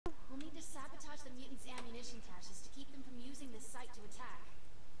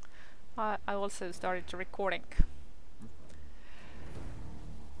also started recording.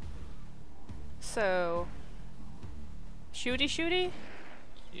 So, shooty?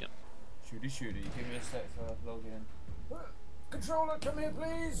 Yeah. Shooty. Give me a sec so I log in. Controller, come here,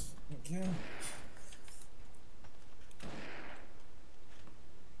 please. Thank you.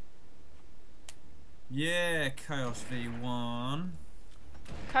 Yeah, Chaos V1.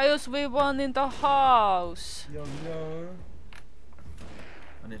 Chaos V1 in the house. Yo.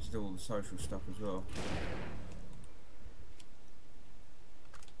 I need to do all the social stuff as well.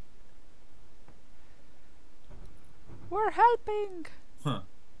 We're helping. Huh.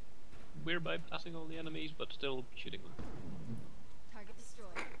 We're bypassing all the enemies, but still shooting them. Target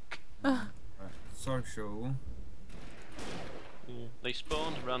destroyed. Right. Social. They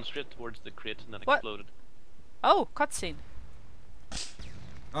spawned, ran straight towards the crate, and then What? exploded. Oh, cutscene.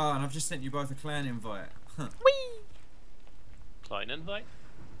 Oh, and I've just sent you both a clan invite. Huh. Whee! Klein invite?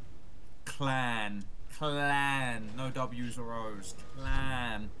 Clan. No W's or O's.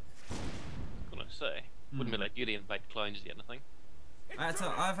 Clan. Gonna say. Wouldn't be like you to invite Klein to anything.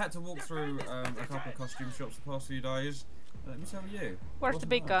 I've had to walk through a couple of costume shops the past few days. Let me tell you. Where's the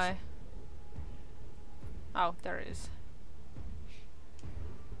big guy? Oh, there it is.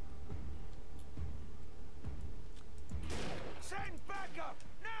 Send backup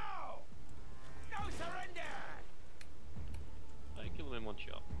now! No surrender! I kill him in one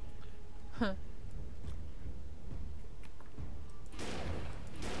shot. Huh.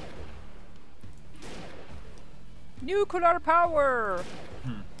 Nuclear power!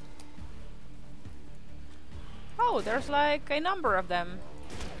 Oh, there's like a number of them.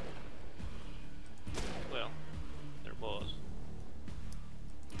 Well, there was.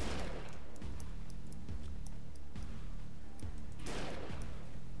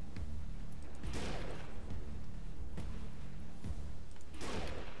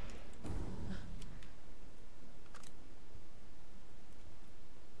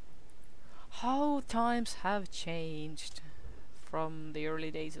 How times have changed from the early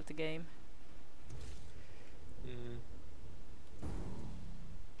days of the game.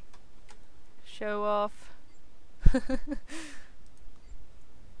 Show off. Area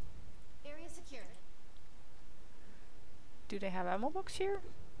secured. Do they have ammo box here?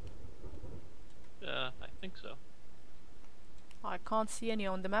 I think so. I can't see any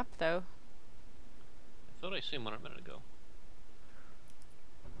on the map though. I thought I seen one a minute ago.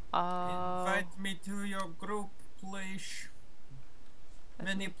 Invite me to your group, please.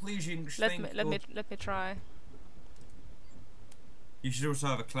 Many pleasing things. Let me try. You should also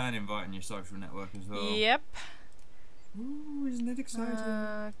have a clan invite in your social network as well. Yep. Ooh, isn't it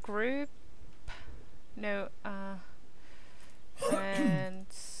exciting? Group. No. And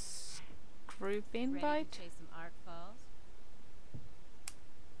group invite. Ready to chase some arc falls?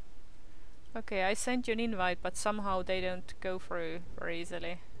 Okay, I sent you an invite, but somehow they don't go through very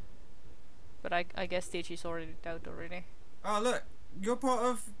easily. But I guess DG's already out already. Oh look, you're part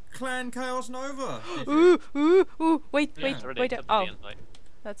of Clan ChaosNova. Ooh! Wait! Yeah, already Wait! accepted Oh, the invite.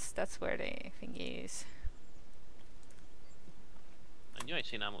 that's where the thing is. I knew I'd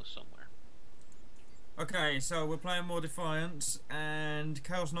seen ammo somewhere. Okay, so we're playing more Defiance, and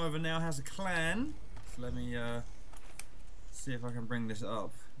ChaosNova now has a clan. So let me see if I can bring this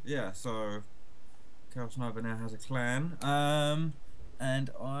up. Yeah, so ChaosNova now has a clan.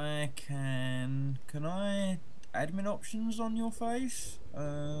 And I can I admin options on your face?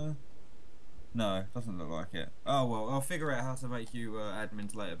 No, doesn't look like it. Oh well, I'll figure out how to make you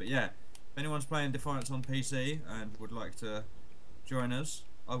admins later. But yeah, if anyone's playing Defiance on PC and would like to join us,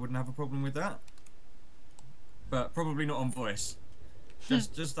 I wouldn't have a problem with that. But probably not on voice.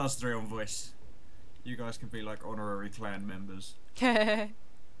 Just us three on voice. You guys can be like honorary clan members.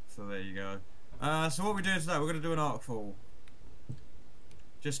 So there you go. So what we're doing today, we're going to do an arcfall.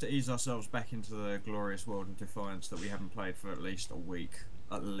 Just to ease ourselves back into the glorious world of Defiance that we haven't played for at least a week.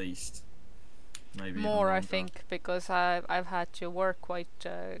 At least. Maybe more, I think, because I've had to work quite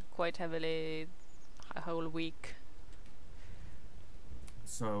heavily a whole week.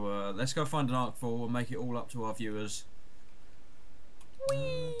 So let's go find an arcfall and make it all up to our viewers.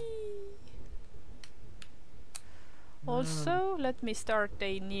 Whee! Also, let me start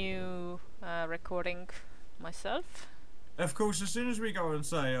a new recording myself. Of course, as soon as we go and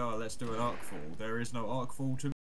say, oh, let's do an arcfall, there is no arcfall to